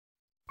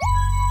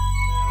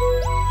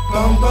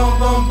Boom, boom,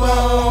 boom,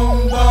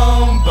 boom,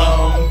 boom,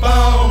 boom,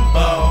 boom, boom,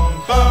 boom.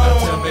 Now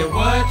tell me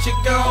what you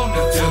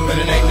gonna do when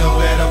it ain't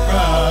nowhere to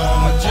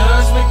run. When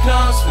judgment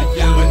comes for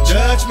you, when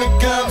judgment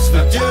comes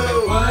for you. Tell me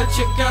what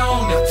you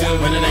gonna do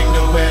when it ain't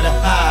nowhere to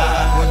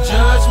hide. When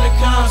judgment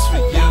comes for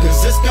you,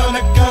 'cause it's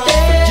gonna come for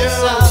you.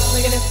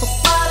 Looking at for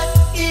water,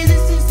 easy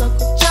sees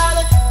Uncle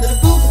Charlie. Little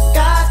booby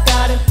guy's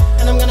got him,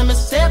 and I'm gonna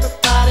miss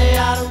everybody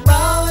out of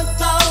rolling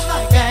flows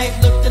like eggs.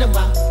 Looked at him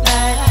while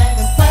lag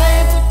and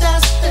playing for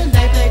dust, and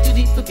they play too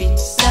deep for being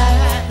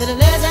sad. Little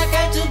legs I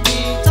got to be.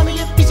 Tell me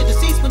your feature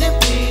deceased, would it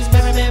please?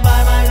 Marry me by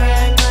my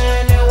grand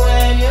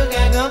way. You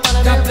can go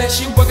follow God bless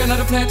you, working on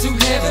the plan to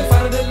heaven.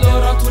 Follow the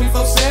Lord all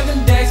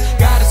 24/7 days.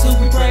 God is who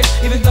we praise,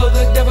 even though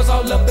the devil's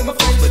all up in my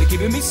face, but he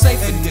keeping me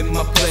safe and in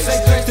my place. Say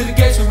grace to the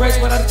gates we race,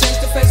 without a change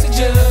to face the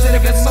judge. And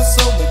it blesses my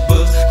soul with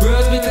buzz.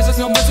 Grudge because there's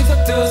no mercy for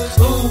thugs.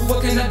 Ooh,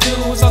 what can I do?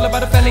 It's all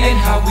about the family and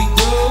how we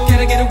grow. Can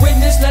I get a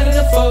witness? Let it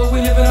unfold.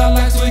 We living our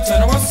lives, so we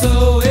turn our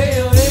soul.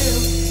 Hell, hell.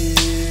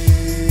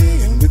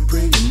 And we're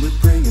praying, we're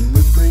praying,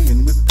 we're praying,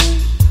 we're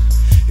praying.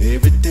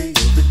 Every day,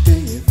 every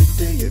day, every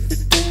day, every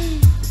day.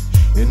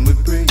 And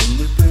we're praying,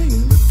 we're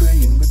praying, we're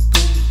praying, we're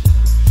praying.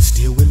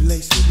 Still with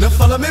laces. Now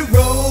follow me,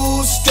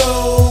 Rosto.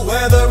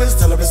 Whether it's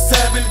tell or it's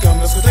tapping, come,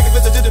 let's go take a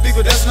visit to the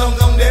people that's long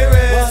gone there.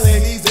 While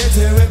he's there,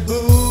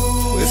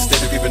 terrible.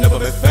 Instead of keeping up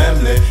with my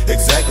family,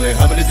 exactly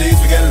how many days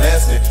we got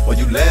lasting? While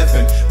you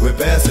laughing, we're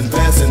passing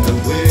the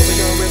way. We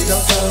gon' rest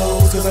our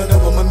souls, 'cause I know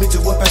I'ma meet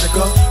you up at the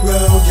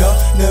crossroad. Y'all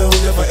know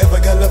if I ever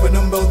got love with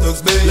them both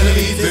thugs, baby. Let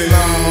me this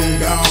long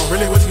gone,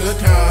 really wish you could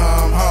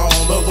come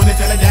home, but when it's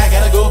time to die,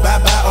 gotta go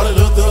bye-bye. All the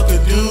little thug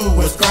could do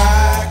was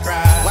cry,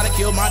 cry. Why they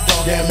kill my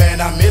dog? Yeah,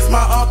 man, I miss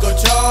my Uncle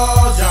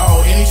Charles,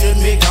 y'all. And he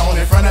shouldn't be gone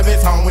in front of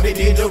his home. When they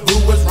did, the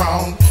rule was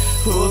wrong.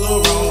 Who's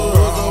so wrong,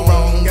 who's so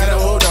wrong? Gotta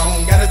hold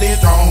on, gotta stay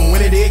strong.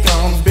 When it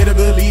comes, better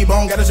believe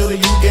on. Gotta show that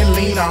you can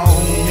lean on,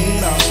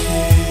 lean on.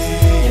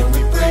 And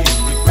we praying,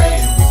 we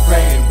praying, we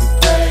praying, we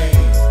praying.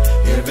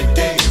 Every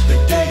day, every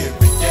day,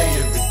 every day,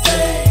 every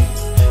day.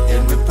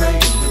 And we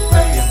praying, we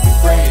praying, we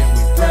praying,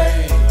 we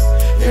praying.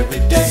 Every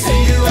day.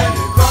 See you at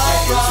the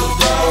crossroads,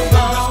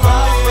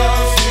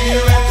 crossroads. See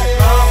you at the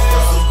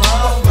crossroads,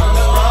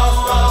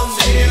 crossroads.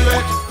 See you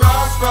at the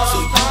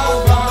crossroads,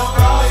 crossroads.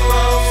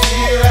 See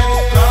you at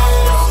the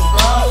crossroads,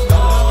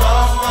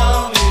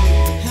 crossroads.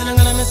 And I'm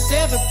gonna miss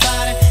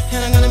everybody,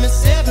 and I'm gonna miss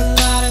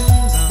everybody.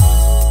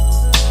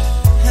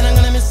 And I'm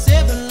gonna miss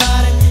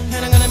everybody,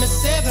 and I'm gonna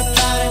miss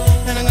everybody,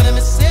 and I'm gonna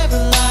miss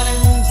everybody.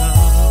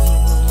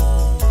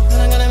 And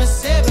I'm gonna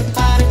miss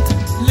everybody.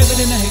 Living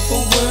in a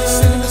hateful world,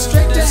 sending me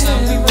straight to hell. That's how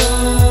we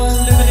run.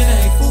 Living in a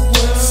hateful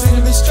world,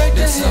 sending me straight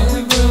to hell. That's how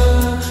we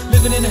run.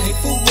 Living in a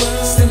hateful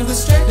world, sending me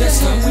straight to hell. That's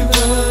how we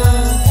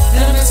run.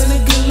 And I'm asking a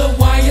good little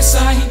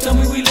YSI, he told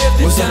me we lived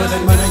it What's up with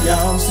that money,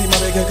 y'all? See my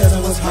bigger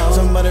cousin was home.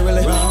 Somebody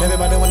really wrong.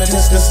 Everybody wanna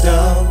test us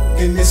down.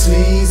 Getting this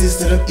sleazy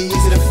instead of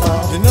easy to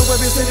fall. You know what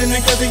they're sitting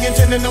in cause they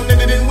intending on that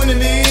they didn't win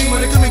any.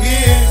 Wanna come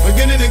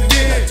again and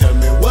again. Now tell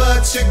me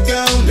what you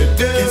gonna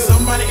do.